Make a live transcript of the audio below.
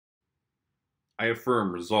I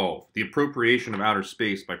affirm, resolve, the appropriation of outer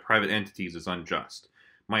space by private entities is unjust.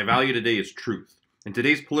 My value today is truth. In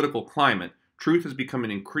today's political climate, truth has become an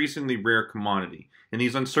increasingly rare commodity. In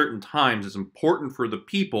these uncertain times, it's important for the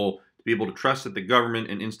people to be able to trust that the government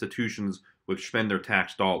and institutions which spend their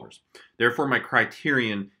tax dollars. Therefore, my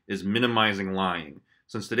criterion is minimizing lying.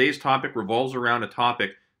 Since today's topic revolves around a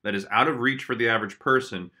topic that is out of reach for the average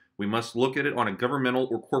person, we must look at it on a governmental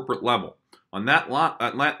or corporate level. On that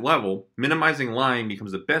level, minimizing lying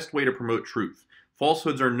becomes the best way to promote truth.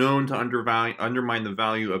 Falsehoods are known to undermine the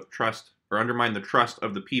value of trust, or undermine the trust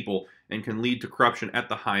of the people, and can lead to corruption at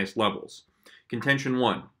the highest levels. Contention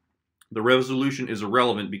 1. The resolution is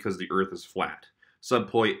irrelevant because the earth is flat.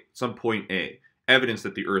 Subpoint A. Evidence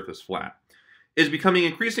that the earth is flat. It is becoming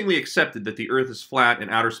increasingly accepted that the earth is flat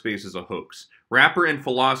and outer space is a hoax. Rapper and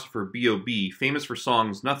philosopher B.O.B., famous for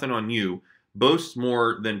songs Nothing on You, boasts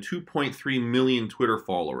more than 2.3 million Twitter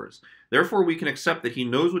followers. Therefore, we can accept that he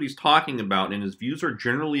knows what he's talking about and his views are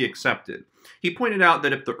generally accepted. He pointed out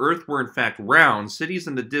that if the earth were in fact round, cities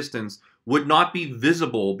in the distance would not be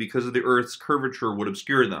visible because of the earth's curvature would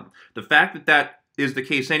obscure them. The fact that that is the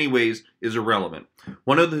case anyways is irrelevant.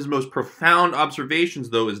 One of his most profound observations,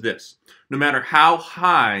 though, is this. No matter how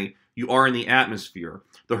high you are in the atmosphere,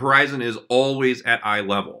 the horizon is always at eye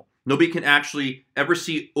level. Nobody can actually ever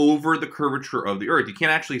see over the curvature of the earth. You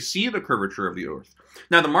can't actually see the curvature of the earth.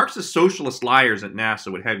 Now, the Marxist socialist liars at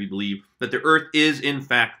NASA would have you believe that the earth is in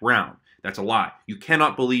fact round. That's a lie. You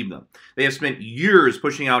cannot believe them. They have spent years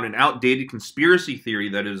pushing out an outdated conspiracy theory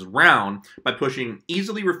that it is round by pushing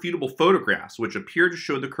easily refutable photographs which appear to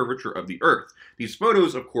show the curvature of the earth. These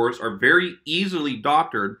photos, of course, are very easily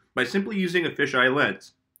doctored by simply using a fisheye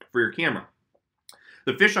lens for your camera.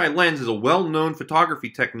 The fisheye lens is a well-known photography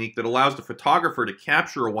technique that allows the photographer to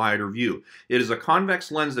capture a wider view. It is a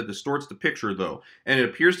convex lens that distorts the picture, though, and it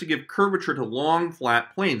appears to give curvature to long,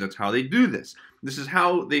 flat planes. That's how they do this. This is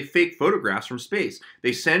how they fake photographs from space.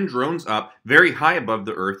 They send drones up very high above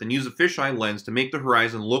the Earth and use a fisheye lens to make the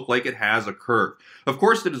horizon look like it has a curve. Of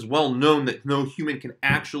course, it is well known that no human can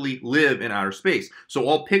actually live in outer space, so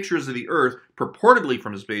all pictures of the Earth purportedly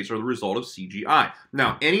from space are the result of CGI.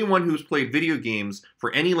 Now, anyone who's played video games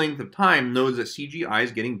for any length of time knows that CGI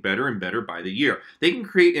is getting better and better by the year. They can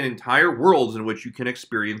create an entire world in which you can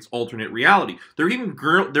experience alternate reality. There are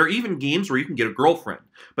even games where you can get a girlfriend,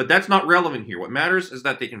 but that's not relevant here. What matters is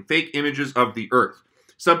that they can fake images of the Earth.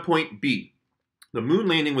 Subpoint B. The moon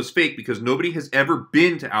landing was fake because nobody has ever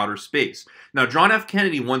been to outer space. Now, John F.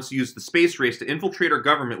 Kennedy once used the space race to infiltrate our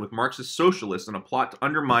government with Marxist socialists in a plot to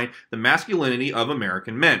undermine the masculinity of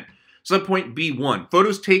American men. Subpoint B1.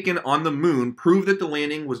 Photos taken on the moon prove that the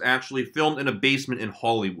landing was actually filmed in a basement in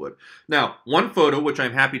Hollywood. Now, one photo, which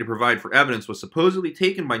I'm happy to provide for evidence, was supposedly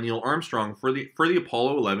taken by Neil Armstrong for the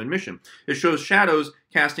Apollo 11 mission. It shows shadows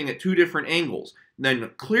casting at two different angles.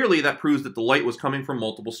 Then clearly that proves that the light was coming from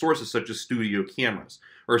multiple sources, such as studio cameras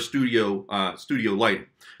or studio lighting.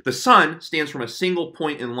 The sun stands from a single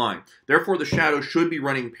point in line. Therefore, the shadows should be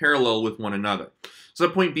running parallel with one another.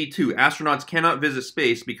 Subpoint B2. Astronauts cannot visit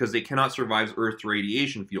space because they cannot survive Earth's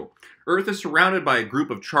radiation field. Earth is surrounded by a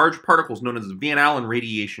group of charged particles known as the Van Allen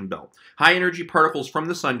radiation belt. High-energy particles from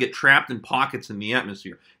the sun get trapped in pockets in the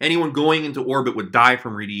atmosphere. Anyone going into orbit would die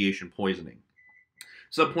from radiation poisoning.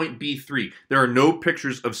 Subpoint B3. There are no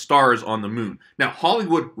pictures of stars on the moon. Now,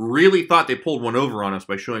 Hollywood really thought they pulled one over on us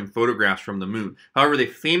by showing photographs from the moon. However, they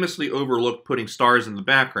famously overlooked putting stars in the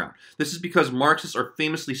background. This is because Marxists are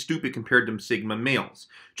famously stupid compared to Sigma males.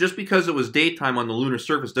 Just because it was daytime on the lunar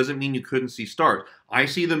surface doesn't mean you couldn't see stars. I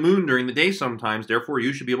see the moon during the day sometimes, therefore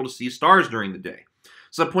you should be able to see stars during the day.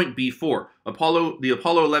 Subpoint B4. The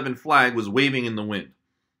Apollo 11 flag was waving in the wind.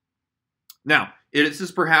 Now, this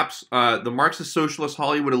is perhaps the Marxist socialist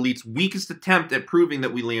Hollywood elite's weakest attempt at proving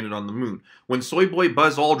that we landed on the moon. When soy boy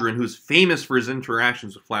Buzz Aldrin, who's famous for his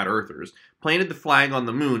interactions with flat earthers, planted the flag on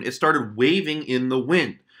the moon, it started waving in the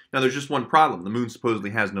wind. Now, there's just one problem. The moon supposedly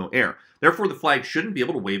has no air. Therefore, the flag shouldn't be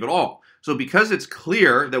able to wave at all. So because it's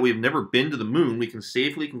clear that we've never been to the moon, we can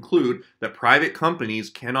safely conclude that private companies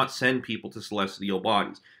cannot send people to celestial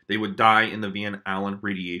bodies. They would die in the Van Allen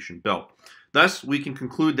radiation belt. Thus, we can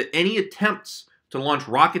conclude that any attempts to launch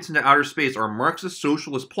rockets into outer space are a Marxist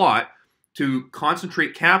socialist plot to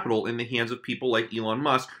concentrate capital in the hands of people like Elon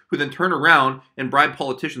Musk, who then turn around and bribe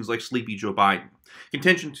politicians like Sleepy Joe Biden.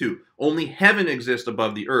 Contention 2. Only heaven exists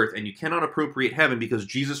above the earth, and you cannot appropriate heaven because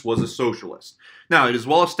Jesus was a socialist. Now, it is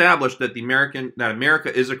well established that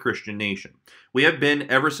America is a Christian nation. We have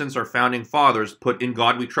been, ever since our founding fathers put "In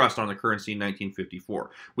God We Trust" on the currency in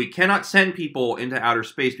 1954. We cannot send people into outer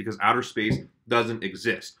space because outer space doesn't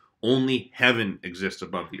exist. Only heaven exists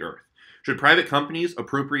above the earth. Should private companies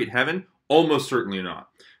appropriate heaven? Almost certainly not.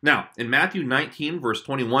 Now, in Matthew 19, verse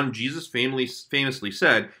 21, Jesus famously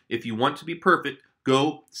said, if you want to be perfect,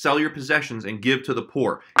 go sell your possessions and give to the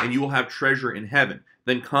poor, and you will have treasure in heaven.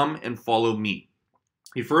 Then come and follow me.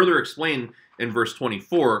 He further explained in verse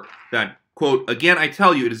 24 that, quote, again, I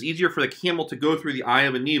tell you, it is easier for the camel to go through the eye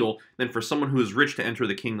of a needle than for someone who is rich to enter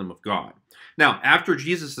the kingdom of God. Now, after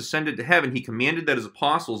Jesus ascended to heaven, he commanded that his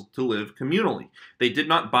apostles to live communally. They did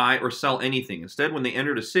not buy or sell anything. Instead, when they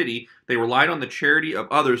entered a city, they relied on the charity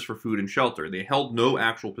of others for food and shelter. They held no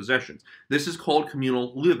actual possessions. This is called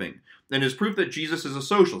communal living, and is proof that Jesus is a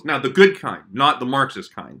socialist. Now, the good kind, not the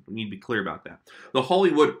Marxist kind. We need to be clear about that. The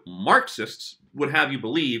Hollywood Marxists would have you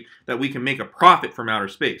believe that we can make a profit from outer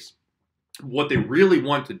space. What they really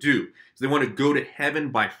want to do is they want to go to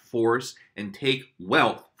heaven by force and take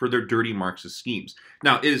wealth for their dirty Marxist schemes.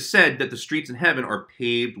 Now, it is said that the streets in heaven are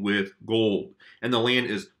paved with gold, and the land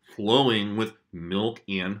is flowing with milk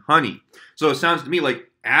and honey. So it sounds to me like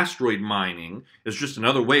asteroid mining is just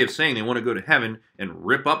another way of saying they want to go to heaven and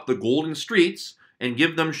rip up the golden streets and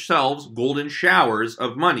give themselves golden showers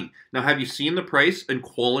of money. Now, have you seen the price and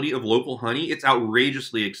quality of local honey? It's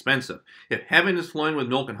outrageously expensive. If heaven is flowing with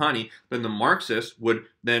milk and honey, then the Marxists would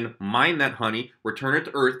then mine that honey, return it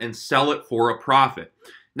to earth, and sell it for a profit.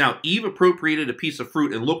 Now, Eve appropriated a piece of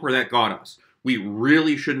fruit, and look where that got us. We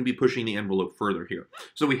really shouldn't be pushing the envelope further here.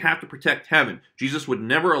 So we have to protect heaven. Jesus would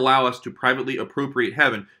never allow us to privately appropriate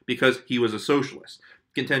heaven because he was a socialist.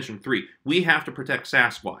 Contention 3, we have to protect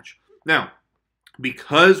Sasquatch. Now,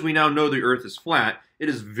 because we now know the earth is flat, it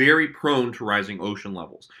is very prone to rising ocean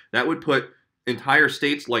levels. That would put entire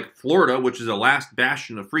states like Florida, which is the last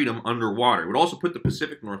bastion of freedom, underwater. It would also put the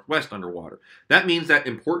Pacific Northwest underwater. That means that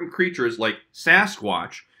important creatures like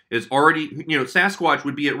Sasquatch is already, Sasquatch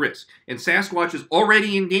would be at risk. And Sasquatch is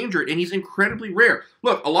already endangered, and he's incredibly rare.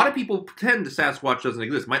 Look, a lot of people pretend the Sasquatch doesn't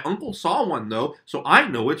exist. My uncle saw one, though, so I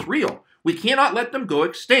know it's real. We cannot let them go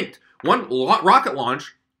extinct. One rocket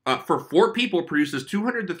launch for 4 people produces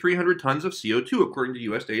 200 to 300 tons of CO2, according to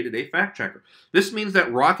USA Today fact checker. This means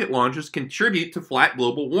that rocket launches contribute to flat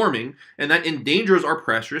global warming, and that endangers our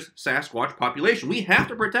precious Sasquatch population. We have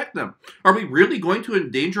to protect them. Are we really going to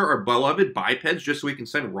endanger our beloved bipeds just so we can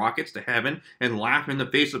send rockets to heaven and laugh in the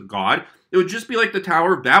face of God? It would just be like the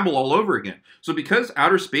Tower of Babel all over again. So because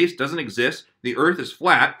outer space doesn't exist, the earth is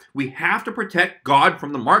flat, we have to protect God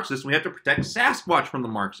from the Marxists, and we have to protect Sasquatch from the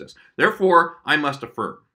Marxists. Therefore, I must affirm.